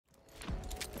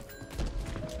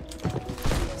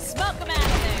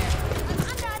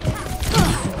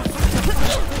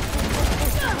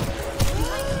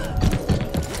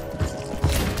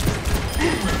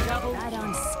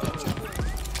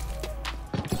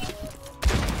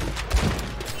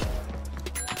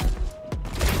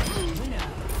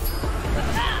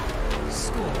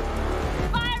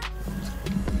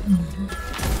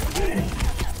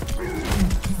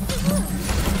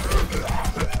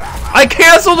I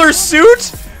canceled her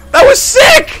suit? That was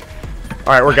sick!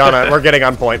 Alright, we're getting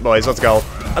on point, boys. Let's go.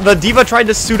 The diva tried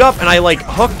to suit up, and I, like,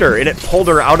 hooked her, and it pulled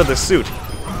her out of the suit.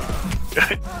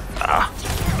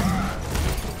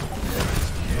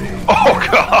 Oh,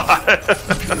 God!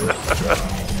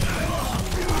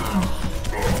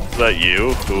 Is that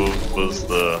you? Who was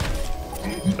the...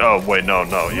 Oh, wait, no,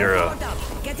 you're a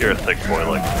thick boy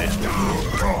like me.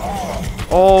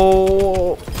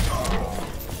 Oh...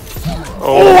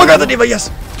 Oh, I got the diva,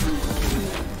 yes!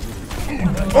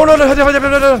 Oh, no. Get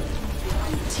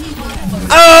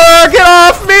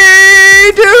off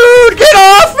me! Dude, get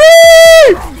off me!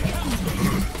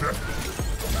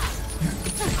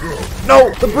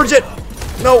 No, the Bridget!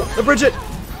 No, the Bridget!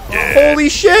 Yeah. Holy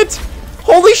shit!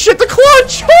 Holy shit, the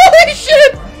clutch! Holy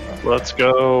shit! Let's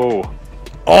go.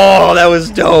 Oh, that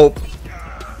was dope.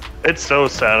 It's so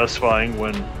satisfying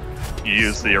when you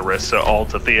use the Orisa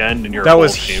ult at the end and your That whole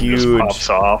was team huge. just pops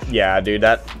off. Yeah, dude,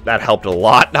 that helped a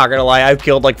lot, not gonna lie. I've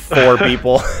killed like 4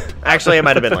 people. Actually, it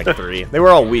might have been like 3. They were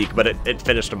all weak, but it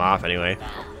finished them off anyway.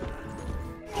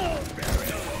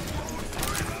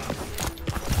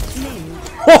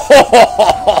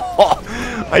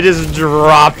 I just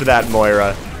dropped that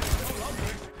Moira.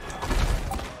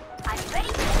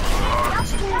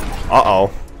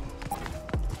 Uh-oh.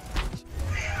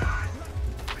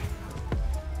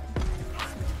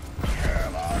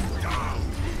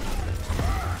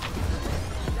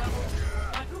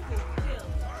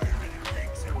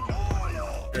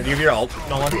 Do you have your ult,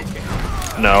 Nolan?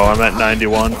 No, I'm at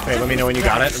 91. Okay, let me know when you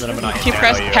got it, and then I'm gonna If you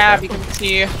press tab, you can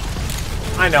see.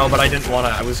 I know, but I didn't want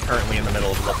to. I was currently in the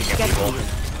middle of looking at people.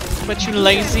 But you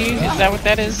lazy? Is that what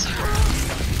that is?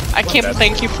 I can't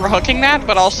thank you for hooking that,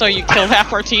 but also you killed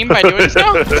half our team by doing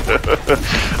so.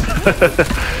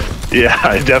 Yeah,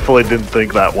 I definitely didn't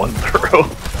think that one through.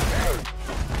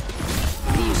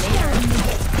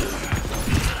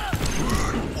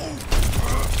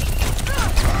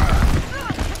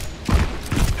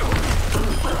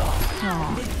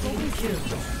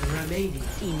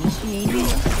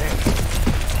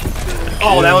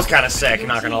 Oh, that was kind of sick,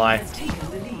 not gonna lie.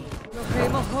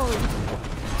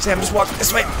 Sam, just walk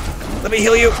this way. Let me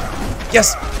heal you.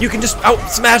 Yes, you can just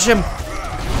smash him.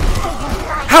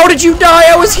 How did you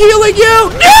die? I was healing you.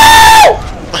 No!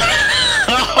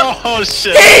 Oh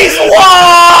shit! He's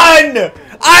won!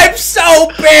 I'm so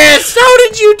pissed. How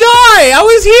did you die? I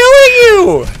was healing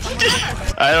you.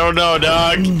 I don't know,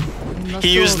 dog. He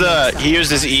used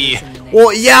his E.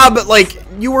 Well, yeah, but like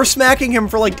you were smacking him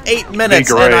for like 8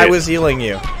 minutes, and I was healing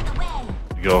you.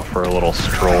 Go for a little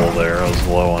stroll there. I was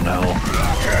low on health.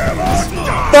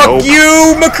 Fuck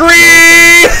you,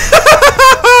 McCree!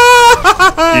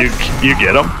 you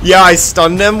get him? Yeah, I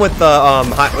stunned him with the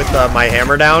my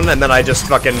hammer down, and then I just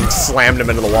fucking slammed him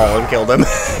into the wall and killed him.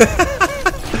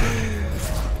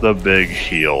 The big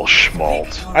heel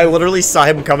schmalt. I literally saw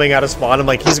him coming out of spawn. I'm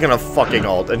like, he's gonna fucking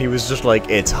ult, and he was just like,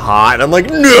 it's hot. And I'm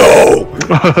like, no!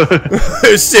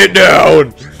 Sit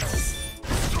down.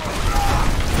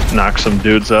 Knock some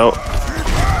dudes out.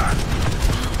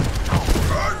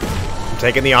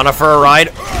 Taking the Ana for a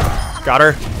ride. Got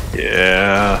her.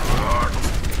 Yeah.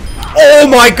 Oh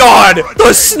my god!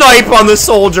 The snipe on the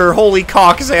soldier! Holy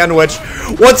cock sandwich!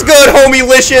 What's good, homie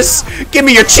licious? Give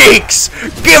me your cheeks!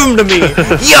 Give them to me!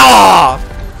 Yeah!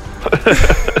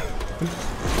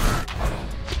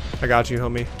 I got you,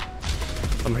 homie.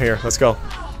 I'm here. Let's go.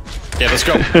 Yeah, let's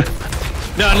go.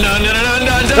 No.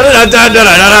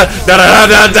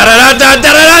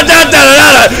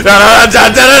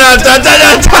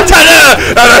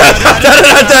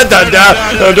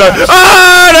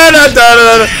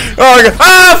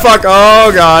 Ah, fuck!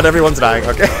 Oh god, everyone's dying.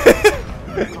 Okay.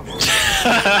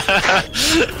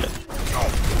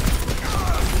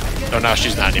 No, now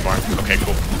she's not anymore. Okay,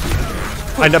 cool.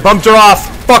 I bumped her off.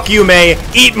 Fuck you, May.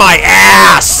 Eat my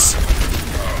ass.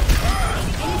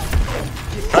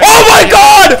 Oh my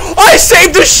god! I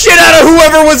saved the shit out of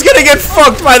whoever was gonna get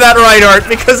fucked by that Reinhardt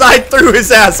because I threw his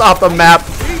ass off the map.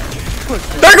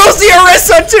 There goes the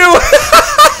Orisa too!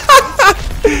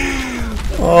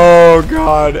 Oh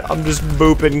god, I'm just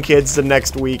booping kids the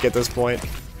next week at this point.